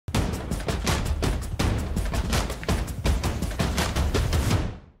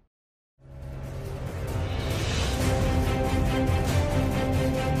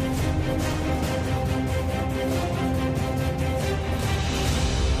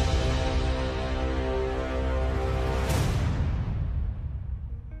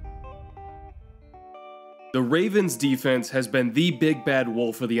The Ravens defense has been the big bad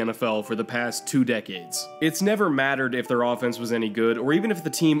wolf of the NFL for the past 2 decades. It's never mattered if their offense was any good, or even if the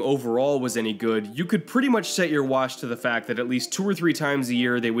team overall was any good. You could pretty much set your watch to the fact that at least 2 or 3 times a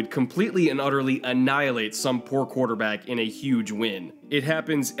year they would completely and utterly annihilate some poor quarterback in a huge win. It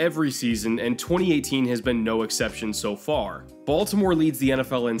happens every season, and 2018 has been no exception so far. Baltimore leads the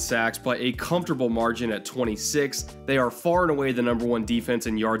NFL in sacks by a comfortable margin at 26. They are far and away the #1 defense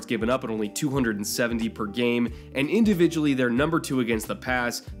in yards given up at only 270 per game, and individually they're #2 against the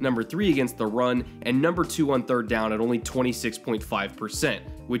pass, #3 against the run, and #2 on third down at only 26.5%,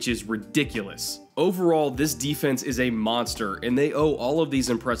 which is ridiculous. Overall, this defense is a monster, and they owe all of these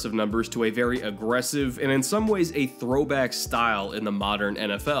impressive numbers to a very aggressive and in some ways a throwback style in the modern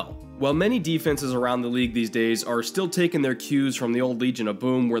NFL. While many defenses around the league these days are still taking their cues from the old Legion of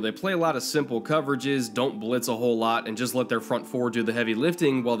Boom, where they play a lot of simple coverages, don't blitz a whole lot, and just let their front four do the heavy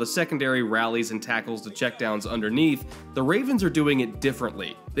lifting while the secondary rallies and tackles the checkdowns underneath, the Ravens are doing it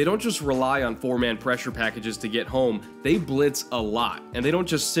differently. They don't just rely on 4-man pressure packages to get home, they blitz a lot, and they don't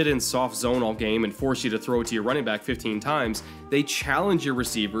just sit in soft zone all game and force you to throw it to your running back 15 times, they challenge your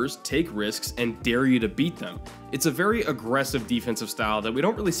receivers, take risks, and dare you to beat them. It's a very aggressive defensive style that we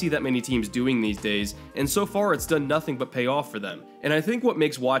don't really see that many teams doing these days, and so far it's done nothing but pay off for them. And I think what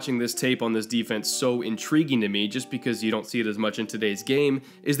makes watching this tape on this defense so intriguing to me, just because you don't see it as much in today's game,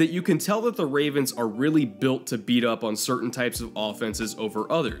 is that you can tell that the Ravens are really built to beat up on certain types of offenses over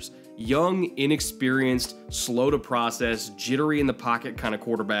others. Young, inexperienced, slow to process, jittery in the pocket kind of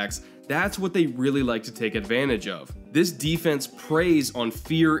quarterbacks, that's what they really like to take advantage of. This defense preys on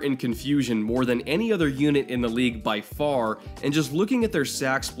fear and confusion more than any other unit in the league by far, and just looking at their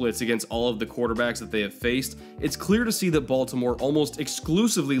sack splits against all of the quarterbacks that they have faced, it's clear to see that Baltimore almost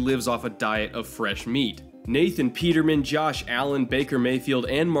exclusively lives off a diet of fresh meat. Nathan Peterman, Josh Allen, Baker Mayfield,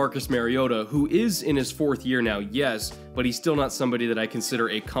 and Marcus Mariota, who is in his 4th year now, yes, but he's still not somebody that I consider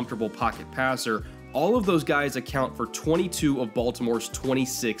a comfortable pocket passer. All of those guys account for 22 of Baltimore's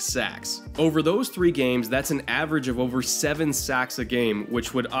 26 sacks. Over those 3 games, that's an average of over 7 sacks a game,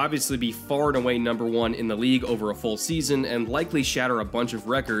 which would obviously be far and away #1 in the league over a full season and likely shatter a bunch of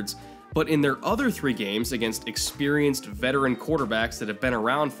records. But in their other 3 games against experienced veteran quarterbacks that have been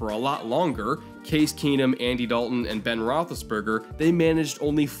around for a lot longer, Case Keenum, Andy Dalton, and Ben Roethlisberger, they managed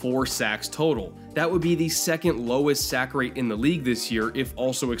only 4 sacks total. That would be the 2nd lowest sack rate in the league this year if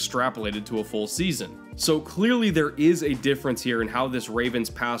also extrapolated to a full season. So clearly there is a difference here in how this Ravens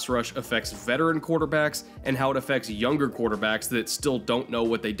pass rush affects veteran quarterbacks and how it affects younger quarterbacks that still don't know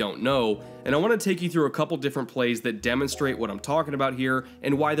what they don't know. And I want to take you through a couple different plays that demonstrate what I'm talking about here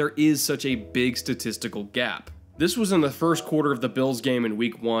and why there is such a big statistical gap. This was in the first quarter of the Bills game in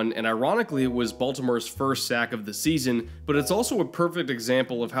week 1, and ironically it was Baltimore's first sack of the season, but it's also a perfect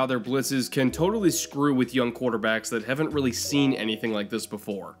example of how their blitzes can totally screw with young quarterbacks that haven't really seen anything like this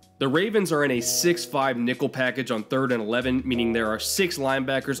before. The Ravens are in a 6-5 nickel package on 3rd and 11, meaning there are 6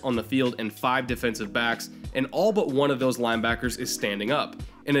 linebackers on the field and 5 defensive backs, and all but one of those linebackers is standing up.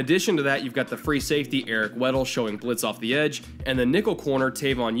 In addition to that, you've got the free safety Eric Weddle showing blitz off the edge, and the nickel corner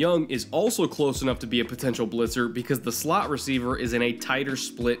Tavon Young is also close enough to be a potential blitzer because the slot receiver is in a tighter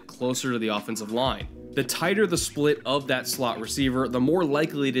split closer to the offensive line. The tighter the split of that slot receiver, the more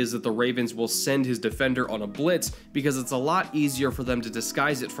likely it is that the Ravens will send his defender on a blitz because it's a lot easier for them to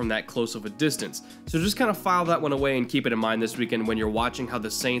disguise it from that close of a distance. So just kind of file that one away and keep it in mind this weekend when you're watching how the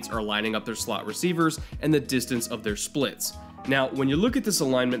Saints are lining up their slot receivers and the distance of their splits. Now, when you look at this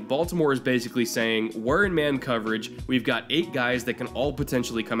alignment, Baltimore is basically saying, we're in man coverage, we've got 8 guys that can all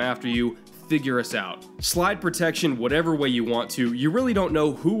potentially come after you, figure us out. Slide protection whatever way you want to, you really don't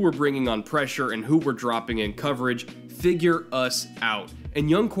know who we're bringing on pressure and who we're dropping in coverage, figure us out. And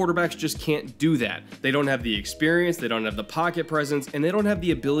young quarterbacks just can't do that. They don't have the experience, they don't have the pocket presence, and they don't have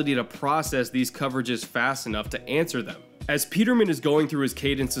the ability to process these coverages fast enough to answer them. As Peterman is going through his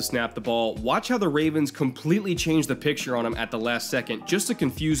cadence to snap the ball, watch how the Ravens completely change the picture on him at the last second just to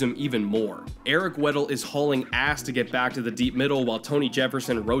confuse him even more. Eric Weddle is hauling ass to get back to the deep middle while Tony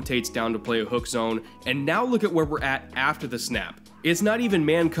Jefferson rotates down to play a hook zone, and now look at where we're at after the snap. It's not even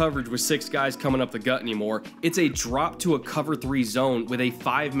man coverage with 6 guys coming up the gut anymore, it's a drop to a cover 3 zone with a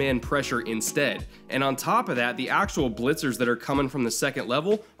 5-man pressure instead. And on top of that, the actual blitzers that are coming from the second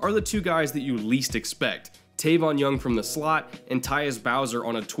level are the 2 guys that you least expect. Tavon Young from the slot, and Tyus Bowser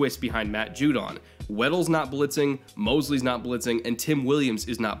on a twist behind Matt Judon. Weddle's not blitzing, Mosley's not blitzing, and Tim Williams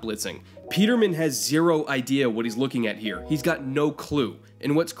is not blitzing. Peterman has zero idea what he's looking at here. He's got no clue.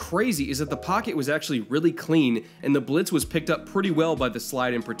 And what's crazy is that the pocket was actually really clean and the blitz was picked up pretty well by the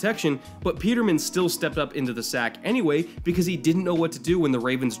slide and protection, but Peterman still stepped up into the sack anyway because he didn't know what to do when the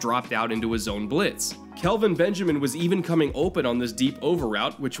Ravens dropped out into a zone blitz. Kelvin Benjamin was even coming open on this deep over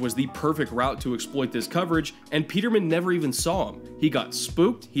route, which was the perfect route to exploit this coverage, and Peterman never even saw him. He got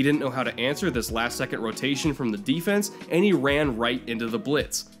spooked, he didn't know how to answer this last second rotation from the defense, and he ran right into the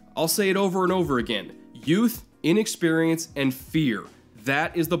blitz. I'll say it over and over again. Youth, inexperience, and fear.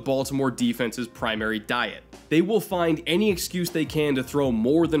 That is the Baltimore defense's primary diet. They will find any excuse they can to throw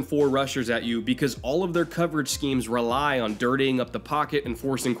more than 4 rushers at you because all of their coverage schemes rely on dirtying up the pocket and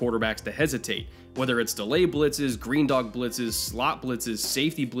forcing quarterbacks to hesitate. Whether it's delay blitzes, green dog blitzes, slot blitzes,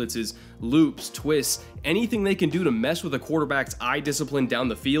 safety blitzes, loops, twists, anything they can do to mess with a quarterback's eye discipline down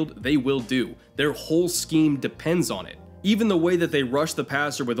the field, they will do. Their whole scheme depends on it. Even the way that they rush the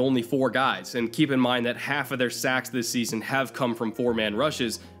passer with only 4 guys, and keep in mind that half of their sacks this season have come from 4-man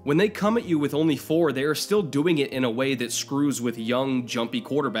rushes, when they come at you with only 4, they are still doing it in a way that screws with young, jumpy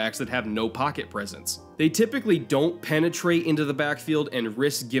quarterbacks that have no pocket presence. They typically don't penetrate into the backfield and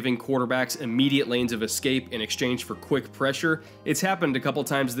risk giving quarterbacks immediate lanes of escape in exchange for quick pressure. It's happened a couple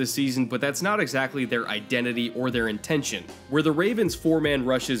times this season, but that's not exactly their identity or their intention. Where the Ravens' 4-man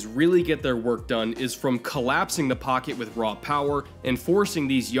rushes really get their work done is from collapsing the pocket with raw power and forcing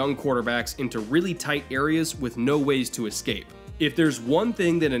these young quarterbacks into really tight areas with no ways to escape. If there's one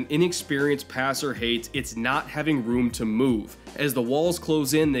thing that an inexperienced passer hates, it's not having room to move. As the walls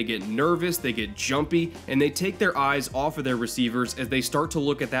close in, they get nervous, they get jumpy, and they take their eyes off of their receivers as they start to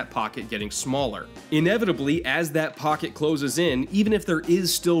look at that pocket getting smaller. Inevitably, as that pocket closes in, even if there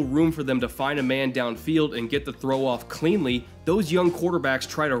is still room for them to find a man downfield and get the throw off cleanly, those young quarterbacks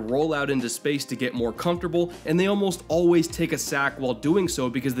try to roll out into space to get more comfortable, and they almost always take a sack while doing so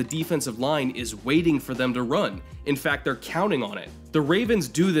because the defensive line is waiting for them to run. In fact, they're counting on it. The Ravens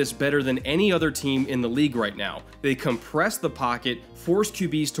do this better than any other team in the league right now. They compress the pocket, force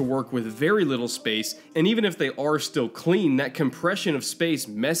QBs to work with very little space, and even if they are still clean, that compression of space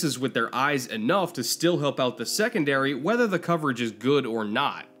messes with their eyes enough to still help out the secondary whether the coverage is good or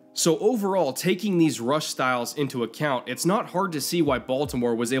not. So overall, taking these rush styles into account, it's not hard to see why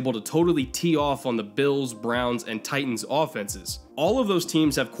Baltimore was able to totally tee off on the Bills, Browns, and Titans offenses. All of those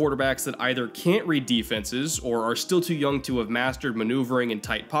teams have quarterbacks that either can't read defenses, or are still too young to have mastered maneuvering in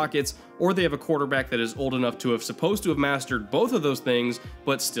tight pockets, or they have a quarterback that is old enough to have supposed to have mastered both of those things,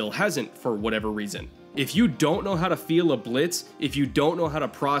 but still hasn't for whatever reason. If you don't know how to feel a blitz, if you don't know how to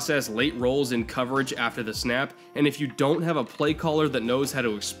process late rolls in coverage after the snap, and if you don't have a play caller that knows how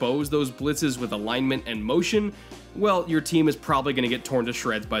to expose those blitzes with alignment and motion, well, your team is probably going to get torn to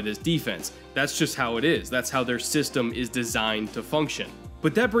shreds by this defense. That's just how it is. That's how their system is designed to function.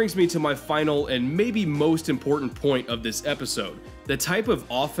 But that brings me to my final and maybe most important point of this episode. The type of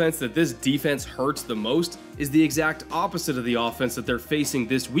offense that this defense hurts the most is the exact opposite of the offense that they're facing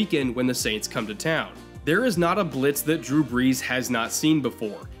this weekend when the Saints come to town. There is not a blitz that Drew Brees has not seen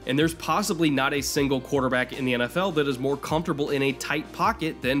before, and there's possibly not a single quarterback in the NFL that is more comfortable in a tight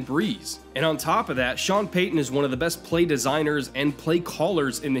pocket than Brees. And on top of that, Sean Payton is one of the best play designers and play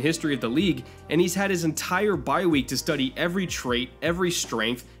callers in the history of the league, and he's had his entire bye week to study every trait, every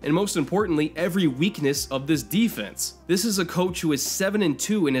strength, and most importantly, every weakness of this defense. This is a coach who is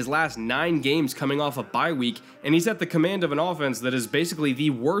 7-2 in his last 9 games coming off a bye week, and he's at the command of an offense that is basically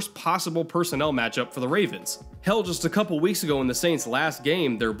the worst possible personnel matchup for the Ravens. Hell, just a couple weeks ago in the Saints' last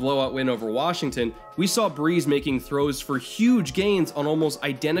game, their blowout win over Washington, we saw Brees making throws for huge gains on almost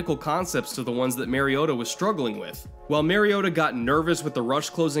identical concepts to the ones that Mariota was struggling with. While Mariota got nervous with the rush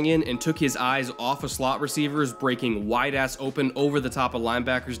closing in and took his eyes off of slot receivers breaking wide-ass open over the top of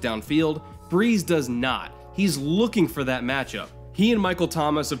linebackers downfield, Brees does not. He's looking for that matchup. He and Michael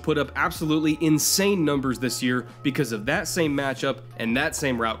Thomas have put up absolutely insane numbers this year because of that same matchup and that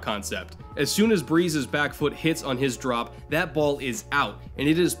same route concept. As soon as Brees' back foot hits on his drop, that ball is out, and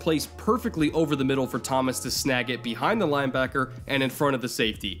it is placed perfectly over the middle for Thomas to snag it behind the linebacker and in front of the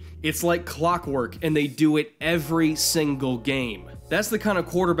safety. It's like clockwork, and they do it every single game. That's the kind of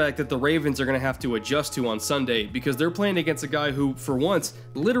quarterback that the Ravens are going to have to adjust to on Sunday because they're playing against a guy who, for once,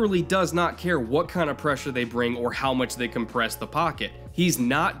 literally does not care what kind of pressure they bring or how much they compress the pocket. He's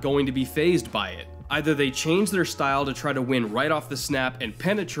not going to be fazed by it. Either they change their style to try to win right off the snap and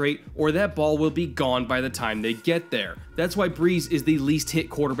penetrate, or that ball will be gone by the time they get there. That's why Brees is the least hit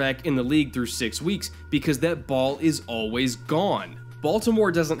quarterback in the league through 6 weeks, because that ball is always gone.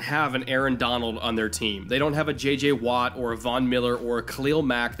 Baltimore doesn't have an Aaron Donald on their team. They don't have a JJ Watt or a Von Miller or a Khalil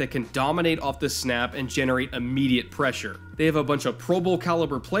Mack that can dominate off the snap and generate immediate pressure. They have a bunch of Pro Bowl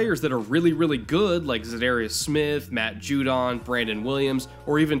caliber players that are really good, like Za'Darius Smith, Matt Judon, Brandon Williams,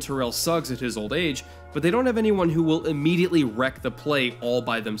 or even Terrell Suggs at his old age, but they don't have anyone who will immediately wreck the play all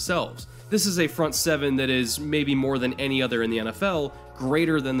by themselves. This is a front seven that is, maybe more than any other in the NFL,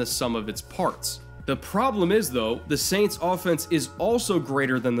 greater than the sum of its parts. The problem is, though, the Saints' offense is also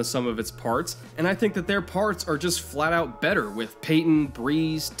greater than the sum of its parts, and I think that their parts are just flat out better with Peyton,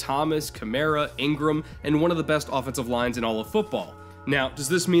 Breeze, Thomas, Kamara, Ingram, and one of the best offensive lines in all of football. Now, does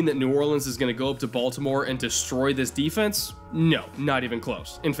this mean that New Orleans is going to go up to Baltimore and destroy this defense? No, not even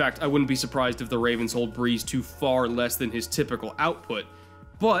close. In fact, I wouldn't be surprised if the Ravens hold Breeze to far less than his typical output.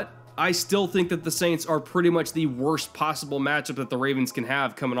 But I still think that the Saints are pretty much the worst possible matchup that the Ravens can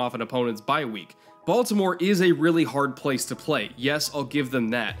have coming off an opponent's bye week. Baltimore is a really hard place to play, yes, I'll give them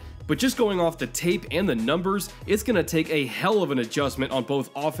that, but just going off the tape and the numbers, it's going to take a hell of an adjustment on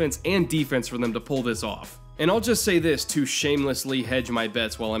both offense and defense for them to pull this off. And I'll just say this to shamelessly hedge my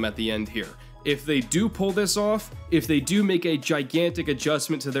bets while I'm at the end here. If they do pull this off, if they do make a gigantic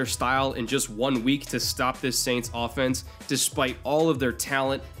adjustment to their style in just 1 week to stop this Saints offense, despite all of their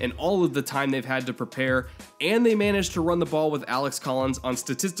talent and all of the time they've had to prepare, and they manage to run the ball with Alex Collins on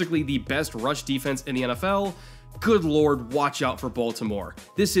statistically the best rush defense in the NFL, good lord, watch out for Baltimore.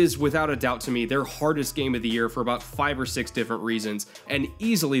 This is, without a doubt to me, their hardest game of the year for about 5 or 6 different reasons, and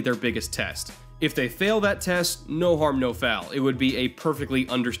easily their biggest test. If they fail that test, no harm, no foul. It would be a perfectly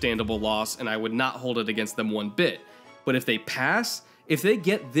understandable loss, and I would not hold it against them one bit. But if they pass, if they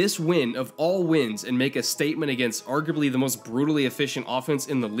get this win of all wins and make a statement against arguably the most brutally efficient offense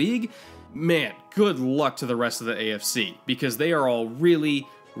in the league, man, good luck to the rest of the AFC, because they are all really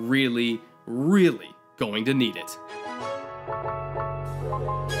going to need it.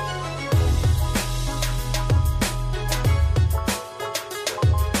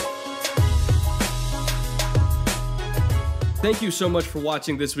 Thank you so much for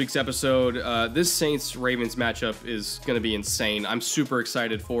watching this week's episode. This Saints-Ravens matchup is going to be insane. I'm super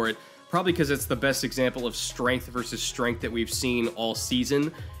excited for it, probably because it's the best example of strength versus strength that we've seen all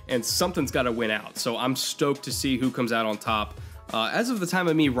season, and something's got to win out. So I'm stoked to see who comes out on top. As of the time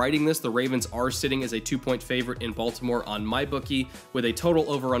of me writing this, the Ravens are sitting as a 2-point favorite in Baltimore on MyBookie with a total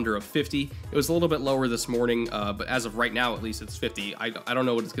over-under of 50. It was a little bit lower this morning, but as of right now, at least it's 50. I don't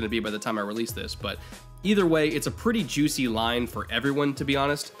know what it's going to be by the time I release this, but either way, it's a pretty juicy line for everyone, to be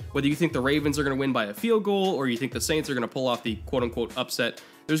honest. Whether you think the Ravens are going to win by a field goal or you think the Saints are going to pull off the quote-unquote upset,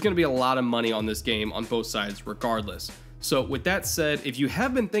 there's going to be a lot of money on this game on both sides regardless. So with that said, if you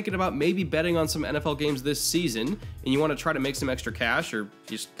have been thinking about maybe betting on some NFL games this season and you want to try to make some extra cash or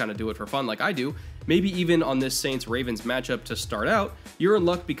just kind of do it for fun like I do, maybe even on this Saints-Ravens matchup to start out, you're in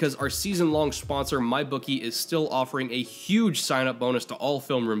luck because our season-long sponsor, MyBookie, is still offering a huge sign-up bonus to all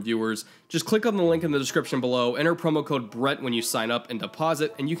Film Room viewers. Just click on the link in the description below, enter promo code BRETT when you sign up and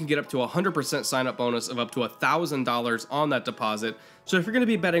deposit, and you can get up to a 100% sign-up bonus of up to $1,000 on that deposit. So if you're going to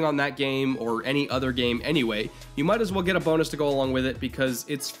be betting on that game or any other game anyway, you might as well get a bonus to go along with it because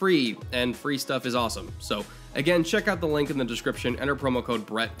it's free, and free stuff is awesome. So again, check out the link in the description, enter promo code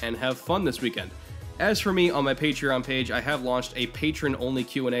BRETT, and have fun this weekend. As for me, on my Patreon page, I have launched a patron-only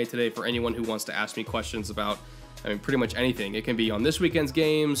Q&A today for anyone who wants to ask me questions about, pretty much anything. It can be on this weekend's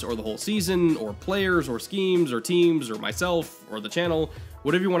games, or the whole season, or players, or schemes, or teams, or myself, or the channel.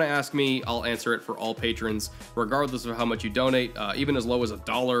 Whatever you want to ask me, I'll answer it for all patrons, regardless of how much you donate. Even as low as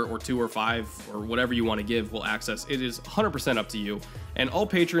 $1 or $2 or $5 or whatever you want to give will access. It is 100% up to you. And all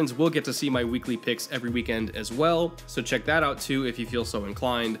patrons will get to see my weekly picks every weekend as well. So check that out too if you feel so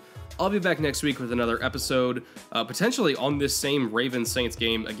inclined. I'll be back next week with another episode, potentially on this same Ravens-Saints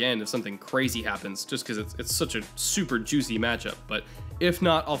game again if something crazy happens, just because it's such a super juicy matchup. But if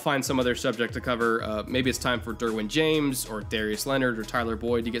not, I'll find some other subject to cover. Maybe it's time for Derwin James or Darius Leonard or Tyler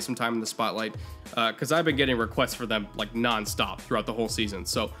Boyd to get some time in the spotlight, because I've been getting requests for them like non-stop throughout the whole season.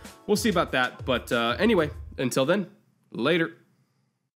 So we'll see about that. But anyway, until then, later.